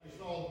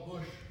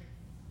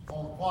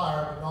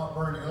fire but not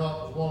burning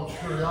up was one of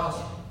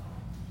curiosity.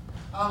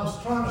 I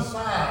must turn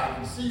aside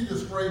and see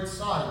this great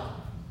sight,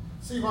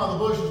 see why the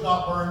bush is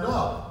not burned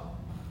up.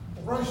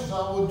 Well, gracious,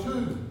 I would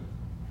too.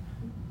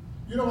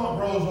 You know what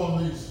grows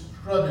on these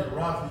scrubby,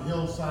 rocky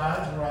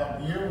hillsides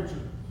around here, which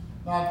are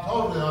not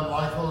totally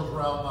unlike those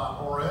around Mount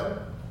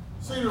Horeb?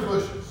 Cedar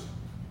bushes.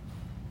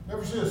 You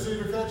ever see a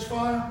cedar catch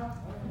fire?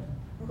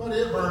 But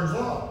it burns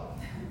up.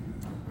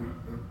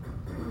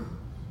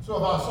 So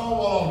if I saw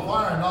one on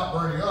fire and not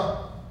burning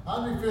up,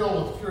 I'd be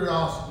filled with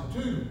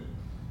curiosity too.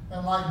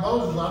 And like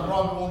Moses, I'd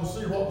probably want to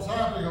see what was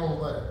happening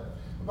over there.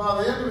 But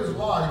by the end of his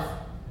life,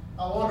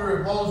 I wonder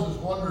if Moses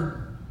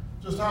wondered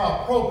just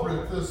how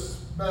appropriate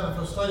this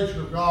manifestation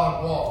of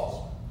God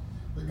was.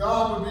 That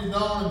God would be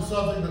known in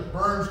something that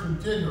burns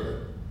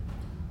continually,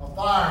 a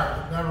fire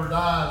that never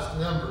dies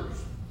to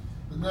embers,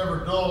 that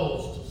never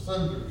dulls to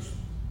cinders,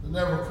 that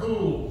never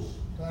cools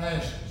to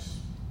ashes.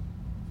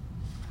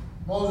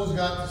 Moses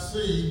got to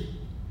see,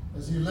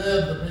 as he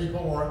led the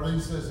people, or at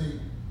least as he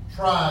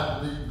tried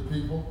to lead the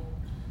people,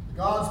 that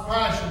God's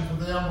passion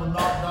for them would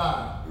not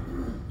die,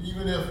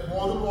 even if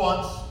more than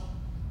once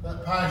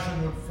that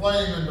passion would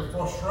flame into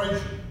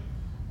frustration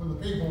when the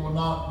people would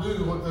not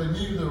do what they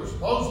knew they were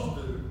supposed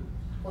to do,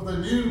 what they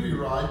knew to be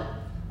right,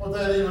 what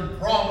they had even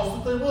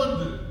promised that they would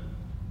do.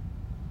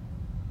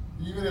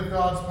 Even if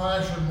God's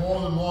passion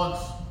more than once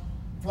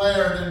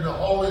flared into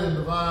holy and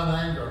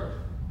divine anger,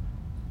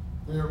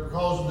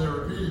 because of their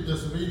repeated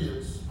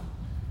disobedience,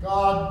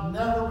 God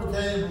never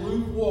became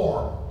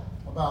lukewarm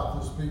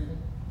about this people.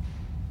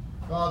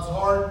 God's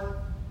heart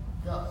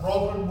got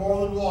broken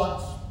more than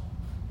once,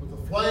 but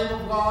the flame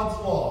of God's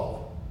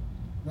love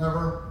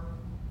never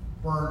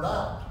burned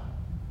out.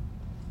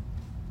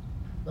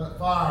 That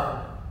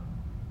fire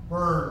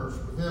burns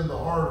within the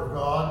heart of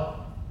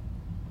God.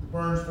 It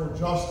burns for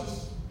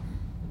justice.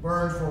 It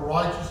burns for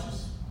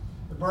righteousness.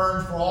 It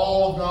burns for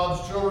all of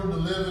God's children to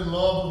live in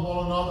love with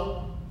one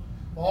another.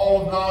 For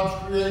all of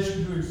God's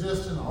creation to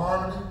exist in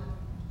harmony.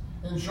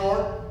 In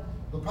short,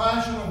 the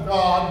passion of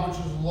God, which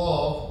is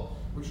love,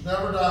 which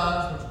never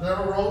dies, which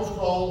never grows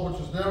cold,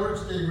 which is never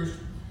extinguished,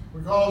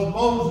 would cause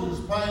Moses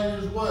pain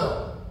as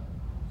well.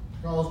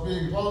 Because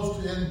being close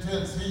to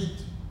intense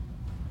heat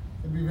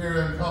can be very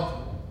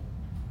uncomfortable.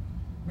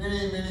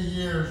 Many, many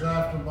years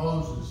after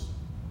Moses,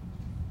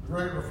 the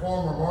great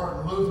reformer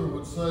Martin Luther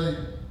would say,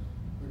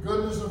 the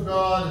goodness of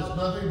God is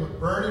nothing but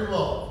burning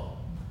love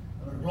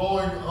and a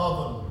glowing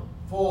oven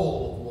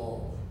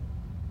full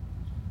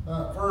of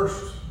love. At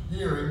first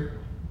hearing,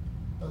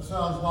 that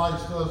sounds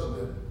nice, doesn't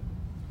it?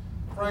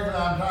 Frankly,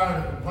 I'm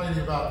tired of complaining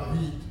about the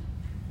heat.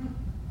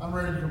 I'm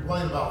ready to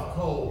complain about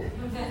the cold.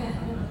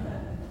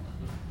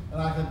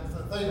 And I can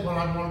think what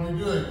I'm going to be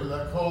doing when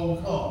that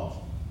cold comes.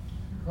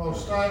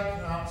 Because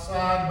stacked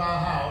outside my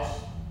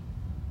house,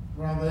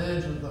 around the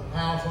edge of the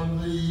house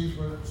under the eaves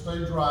where it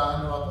stayed dry,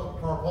 and I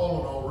put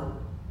tarpaulin over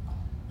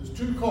it, is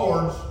 2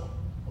 cords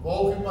of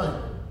oak and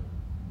maple.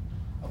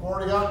 I've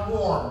already gotten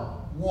warm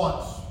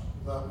once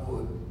with that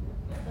wood.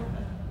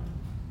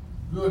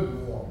 Good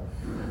and warm.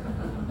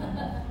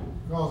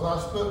 Because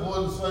I split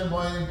wood the same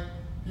way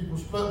people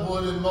split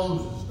wood in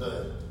Moses'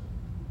 day.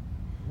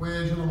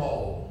 Wedge them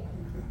all.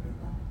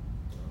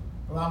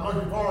 But I'm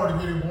looking forward to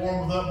getting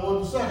warm with that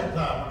wood the second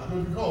time, when it's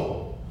good and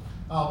cold.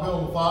 I'll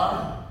build a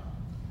fire,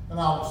 and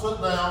I will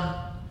sit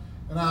down,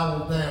 and I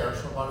will dare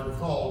somebody to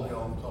call me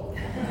on the telephone.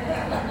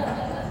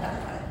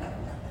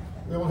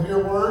 They will hear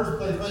words that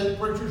they think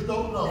preachers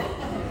don't know.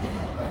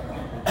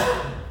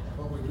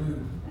 But we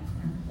do.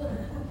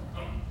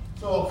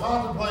 So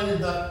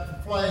contemplating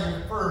that flame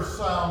at first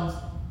sounds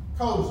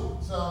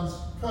cozy, sounds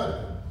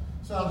cuddly,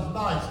 sounds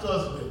nice,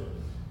 doesn't it?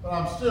 But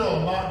I'm still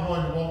not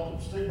going to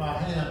want to stick my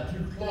hand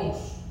too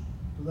close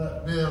to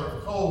that bed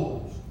of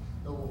coals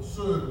that will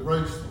soon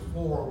grace the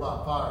floor of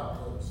my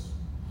fireplace.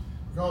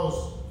 Because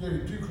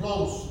getting too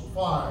close to the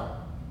fire,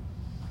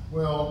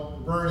 well,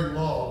 the burning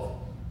love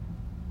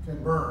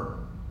can burn.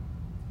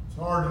 It's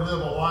hard to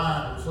live a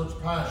life with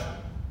such passion,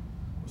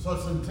 with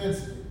such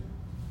intensity,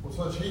 with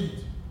such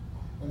heat.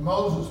 And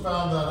Moses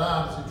found that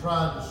out as he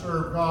tried to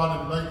serve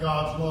God and make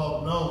God's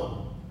love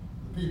known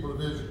to the people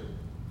of Israel.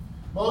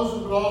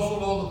 Moses would also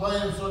know the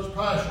pain of such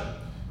passion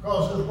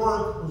because his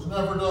work was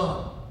never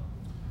done.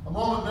 A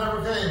moment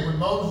never came when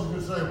Moses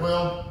could say,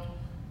 well,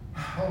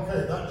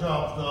 okay, that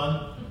job's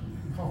done.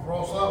 I'll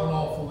cross that one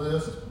off the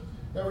list.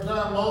 Every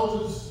time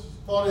Moses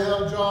thought he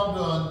had a job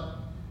done,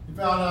 he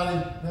found out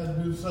he had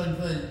to do the same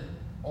thing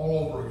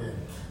all over again.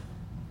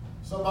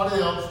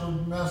 Somebody else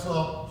would mess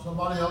up.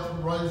 Somebody else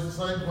would raise the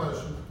same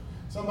question.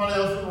 Somebody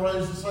else would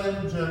raise the same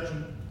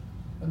objection.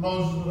 And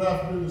Moses would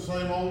have to do the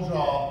same old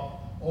job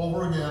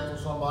over again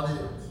for somebody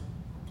else.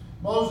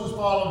 Moses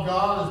followed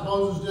God as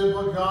Moses did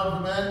what God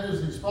commanded,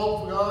 as he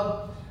spoke to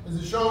God, as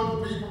he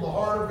showed the people the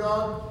heart of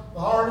God. The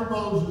heart of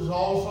Moses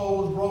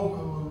also was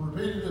broken, was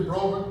repeatedly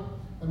broken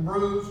and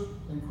bruised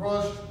and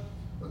crushed,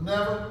 but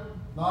never,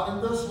 not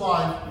in this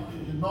life,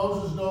 did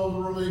Moses know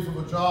the relief of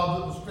a job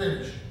that was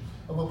finished,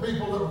 of a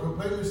people that were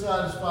completely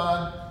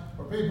satisfied,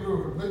 of people who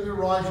were completely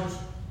righteous,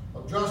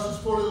 of justice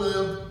fully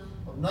lived,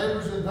 of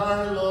neighbors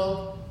entirely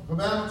loved, of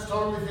commandments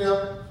totally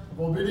kept, of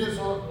obedience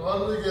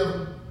utterly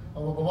given,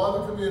 of a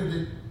beloved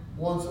community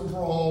once and for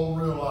all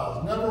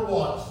realized. Never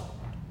once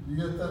do you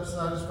get that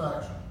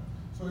satisfaction.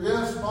 So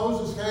yes,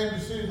 Moses came to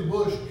see the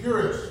bush,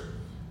 curious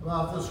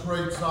about this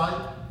great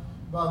sight.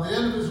 By the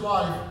end of his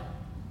life,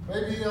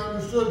 maybe he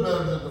understood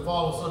better than to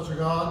follow such a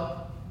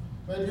God.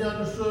 Maybe he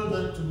understood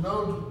that to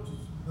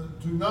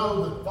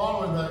know that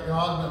following that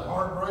God meant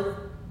heartbreak,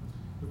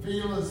 to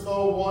feel as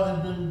though one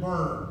had been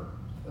burned,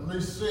 at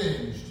least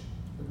singed,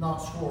 if not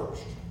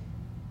scorched.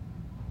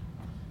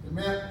 It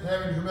meant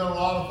having to commit a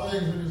lot of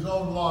things in his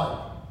own life,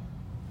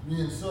 to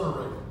be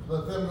incinerated, to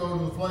let them go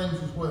to the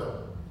flames as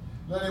well.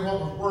 Letting what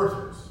was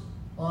worthless,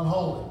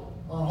 unholy,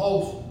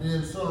 unwholesome be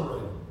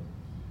incinerated.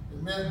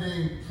 It meant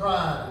being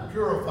tried and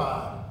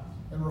purified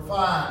and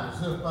refined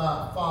as if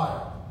by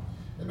fire.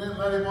 It meant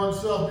letting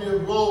oneself be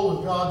aglow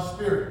with God's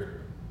Spirit,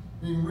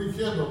 being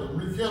rekindled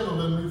and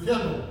rekindled and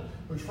rekindled,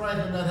 which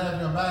frankly meant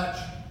having a match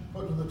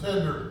put to the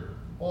tinder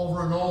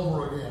over and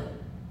over again,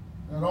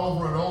 and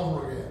over and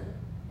over again,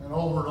 and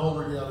over and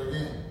over yet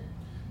again.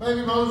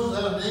 Maybe Moses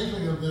had an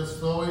inkling of this,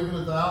 though, even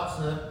at the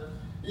outset,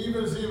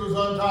 even as he was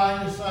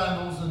untying his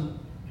sandals and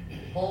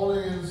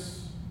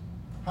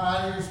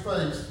hiding his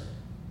face,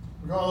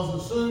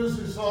 because as soon as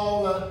he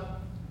saw that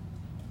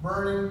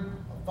burning,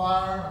 a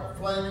fire, a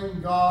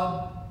flaming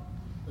God,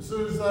 as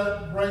soon as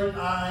that great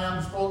I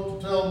Am spoke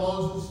to tell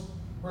Moses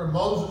where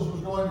Moses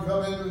was going to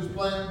come into his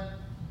plan,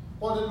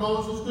 what did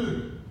Moses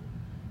do?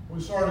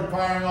 We started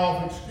firing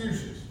off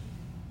excuses.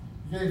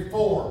 He gave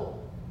 4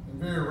 in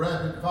very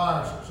rapid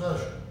fire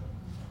succession.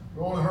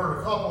 You only heard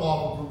a couple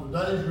of them from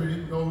today's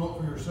reading. Go look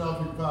for yourself.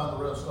 You can find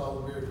the rest of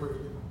them very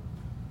quickly.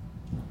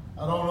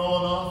 I don't know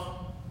enough.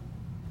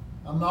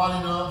 I'm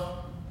not enough.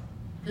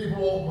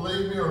 People won't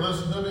believe me or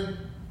listen to me.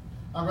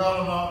 I'm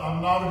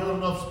not a good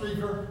enough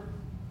speaker.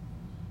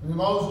 And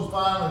Moses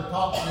finally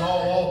topped it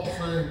all off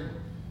saying,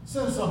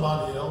 send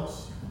somebody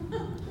else.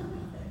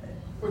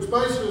 Which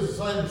basically is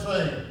the same as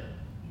saying,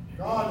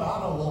 God, I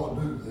don't want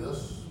to do this.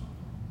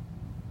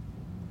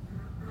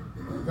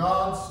 And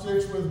God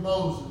sticks with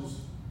Moses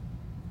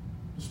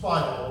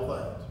despite all of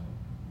that.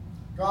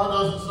 God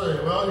doesn't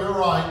say, well, you're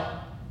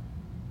right.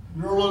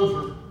 You're a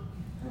loser.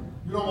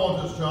 You don't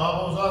want this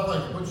job. What was I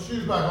thinking? Put your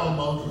shoes back on,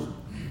 Moses.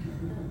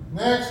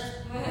 Next.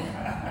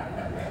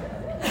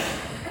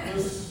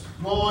 This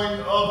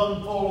glowing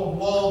oven full of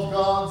love,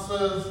 God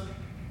says,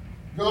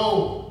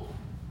 go.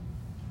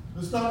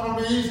 It's not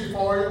going to be easy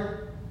for you.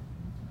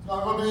 It's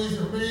not going to be easy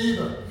for me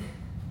either.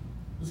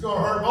 It's going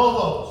to hurt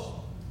both of us.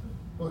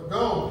 But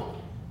go.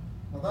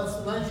 Now that's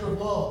the nature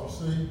of love,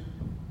 you see.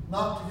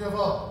 Not to give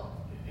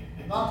up.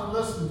 Not to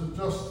listen to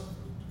just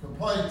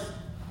complaints,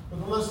 but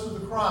to listen to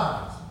the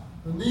cries,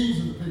 the needs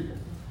of the people.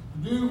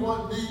 To do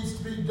what needs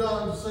to be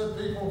done to set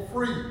people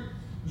free.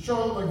 To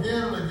show them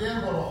again and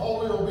again what a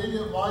holy,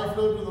 obedient life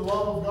lived in the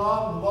love of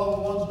God and the love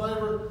of one's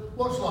neighbor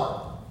looks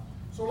like.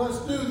 So let's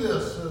do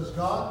this, says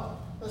God.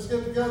 Let's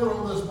get together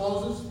on this,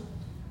 Moses.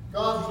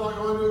 God was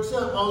not going to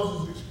accept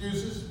Moses'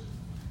 excuses.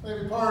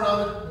 Maybe part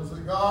of it was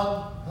that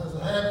God has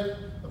a habit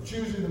of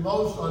choosing the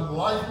most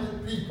unlikely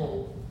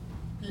people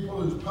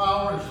whose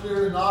power is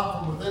clearly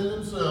not from within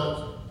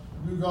themselves,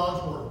 to do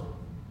God's work.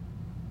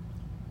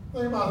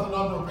 Think about the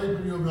number of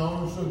people you have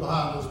known who stood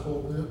behind this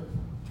pulpit.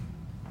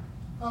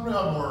 How many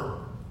of them were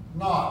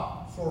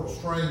not sort of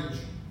strange,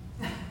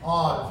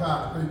 odd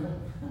kind of people?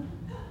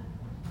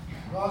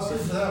 God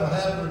seems to have a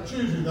habit of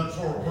choosing that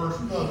sort of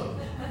person, doesn't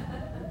he?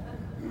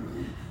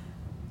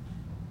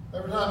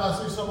 Every time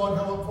I see someone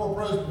come up before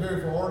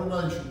Presbytery for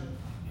ordination,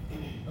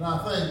 and I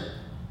think,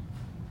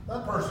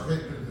 that person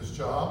can't do this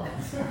job.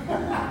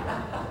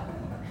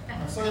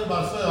 I say to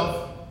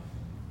myself,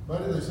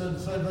 buddy, they said the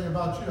same thing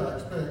about you, I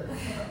expect.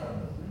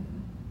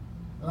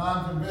 And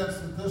I'm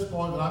convinced at this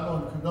point that I'm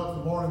going to conduct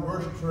the morning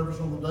worship service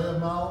on the day of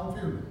my own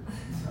funeral.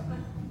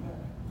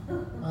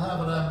 I have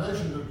an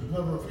ambition to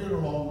deliver a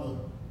funeral on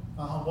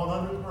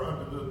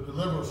to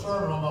deliver a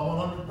sermon on my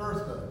 100th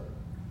birthday.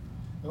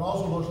 It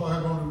also looks like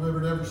I'm going to deliver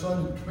it every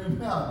Sunday between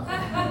now and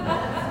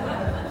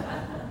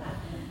then.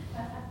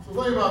 So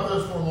think about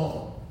this for a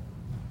moment.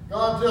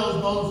 God tells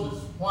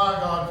Moses why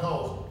God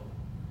calls him.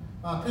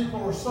 My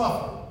people are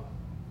suffering,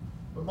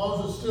 but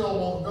Moses still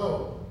won't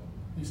go.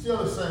 He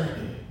still is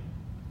saying,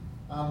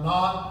 I'm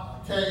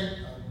not, I can't,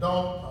 I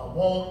don't, I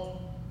won't.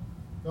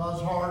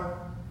 God's heart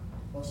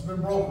must have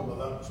been broken by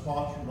that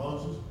response from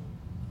Moses.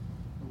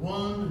 The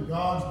wound in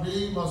God's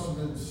being must have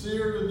been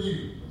seared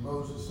anew when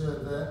Moses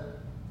said that.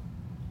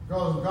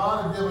 Because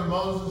God had given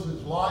Moses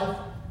his life,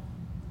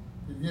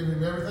 he'd given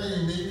him everything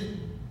he needed.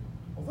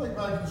 Well, think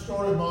back to the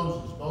story of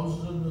Moses.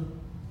 Moses in the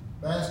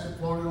basket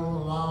floating on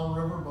the Nile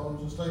River.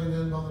 Moses taken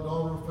in by the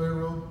daughter of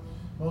Pharaoh.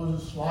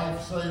 Moses'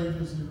 life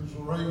saved as he was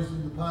raised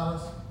in the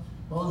palace.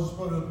 Moses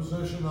put in a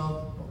position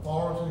of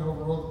authority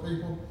over other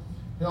people,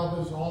 help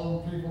his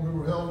own people who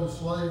were held as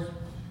slaves.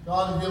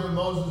 God had given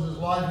Moses his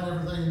life and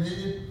everything he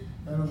needed,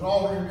 and was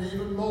offering him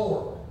even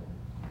more.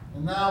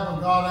 And now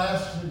when God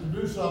asks him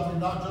to do something,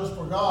 not just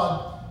for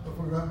God, if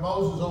we've got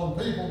Moses' own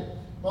people,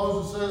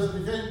 Moses says that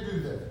he can't do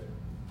that.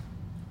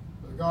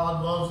 But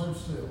God loves him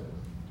still.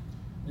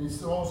 And he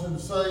still wants him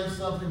to say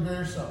something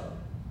very simple.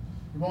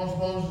 He wants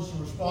Moses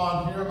to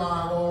respond, "Here am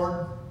I,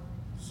 Lord,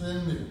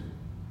 send me."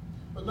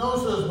 But no,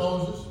 says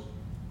Moses,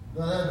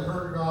 that had to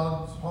hurt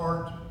God's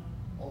heart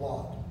a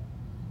lot.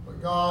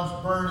 But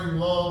God's burning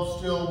love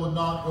still would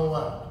not go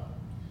out.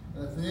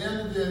 And at the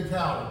end of the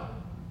encounter,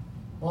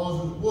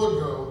 Moses would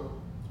go,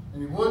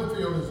 and he would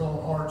feel his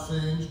own heart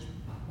singed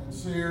and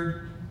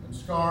seared and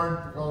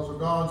scarred because of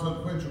God's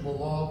unquenchable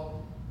love.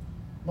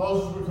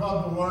 Moses would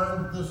come to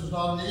learn that this is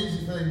not an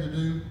easy thing to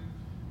do.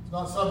 It's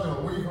not something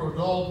a weak or a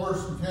dull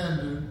person can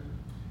do.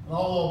 And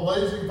although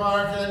blazing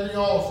fire can be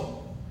awesome,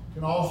 it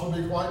can also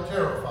be quite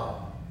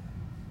terrifying.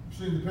 You've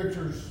seen the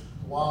pictures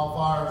of the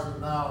wildfires that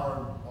now are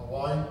in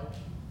Hawaii,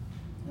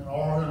 in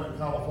Oregon, and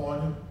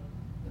California,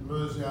 in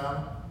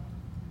Louisiana.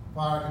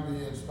 Fire can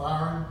be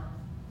inspiring,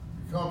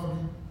 be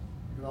comforting.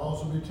 It can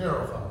also be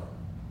terrifying,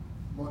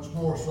 much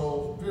more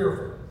so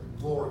fearful and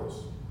glorious.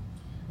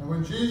 And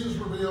when Jesus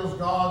reveals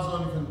God's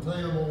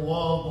uncontainable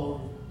love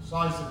more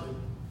decisively,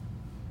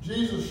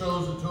 Jesus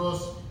shows it to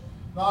us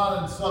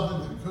not in something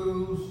that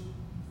cools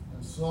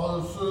and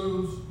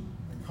soothes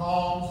and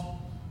calms,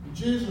 but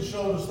Jesus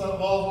showed us that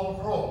love on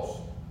the cross.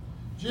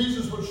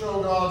 Jesus would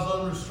show God's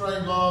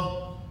unrestrained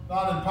love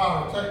not in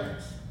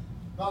pyrotechnics,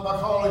 not by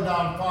calling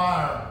down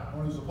fire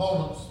on his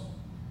opponents,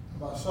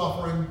 but by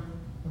suffering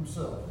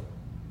himself.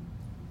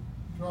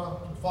 To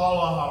follow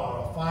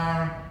our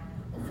fire,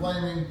 a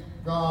flaming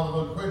God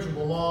of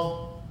unquenchable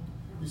love,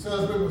 he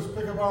says we must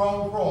pick up our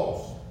own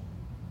cross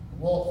and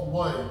walk the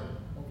way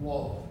of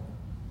love.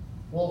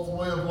 Walk the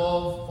way of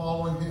love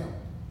following him.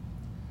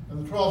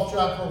 In the 12th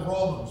chapter of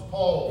Romans,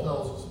 Paul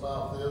tells us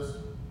about this.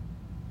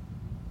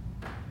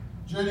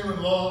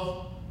 Genuine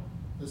love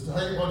is to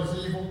hate what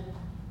is evil,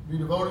 be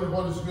devoted to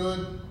what is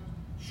good,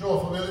 show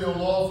a familial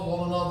love for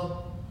one another,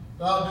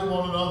 to outdo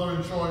one another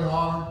in showing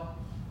honor,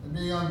 and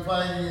being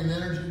unflagging in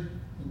energy,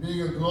 and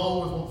being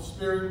aglow with the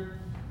Spirit,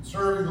 and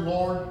serving the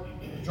Lord,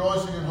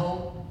 rejoicing in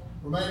hope,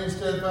 remaining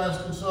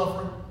steadfast in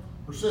suffering,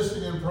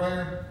 persisting in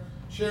prayer,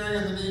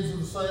 sharing in the needs of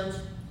the saints,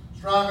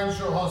 striving to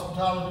show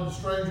hospitality to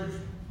strangers.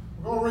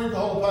 We're going to read the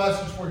whole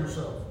passage for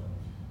yourself.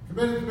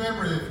 Commit it to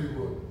memory if you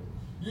would.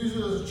 Use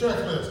it as a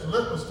checklist, a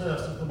litmus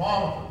test, a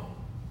thermometer.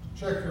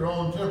 Check your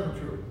own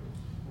temperature.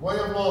 A way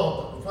of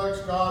love that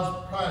reflects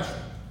God's passion.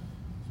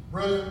 It's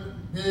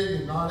brilliant,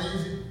 big, and not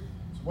easy.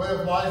 It's a way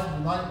of life that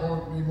you might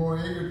be more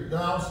eager to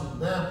douse and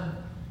dampen,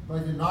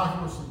 make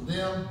innocuous and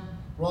dim,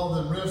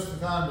 rather than risk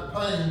the kind of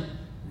pain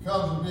that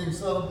comes with being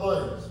set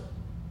ablaze.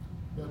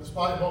 Yet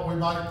despite what we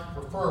might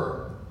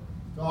prefer,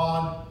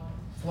 God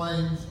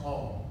flames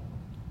on.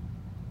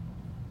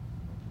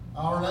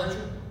 Our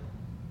nature,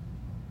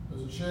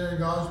 does it share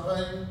God's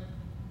pain?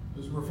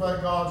 Does it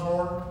reflect God's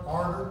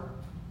ardor?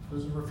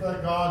 Does it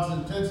reflect God's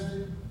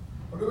intensity?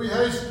 Or do we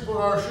hasten to put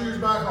our shoes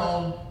back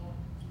on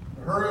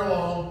and hurry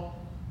along,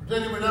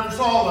 pretending we never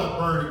saw that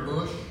burning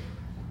bush,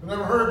 we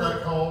never heard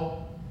that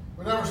call,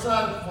 we never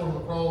sat at the foot of the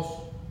cross,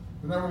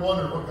 we never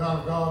wondered what kind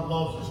of God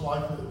loves us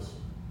like this?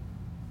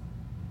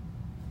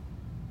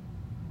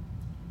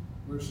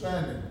 We're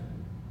standing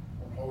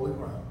on holy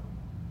ground.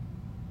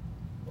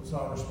 What's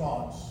our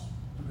response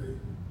to be?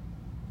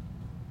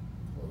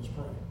 Let us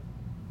pray.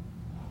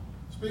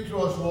 Speak to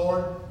us,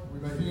 Lord, we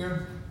may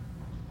hear.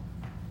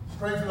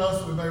 Strengthen us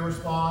that we may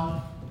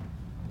respond.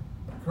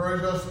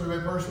 Encourage us that we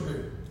may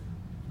persevere.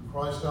 Through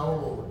Christ our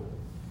Lord.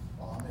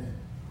 Amen.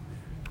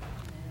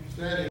 Standing.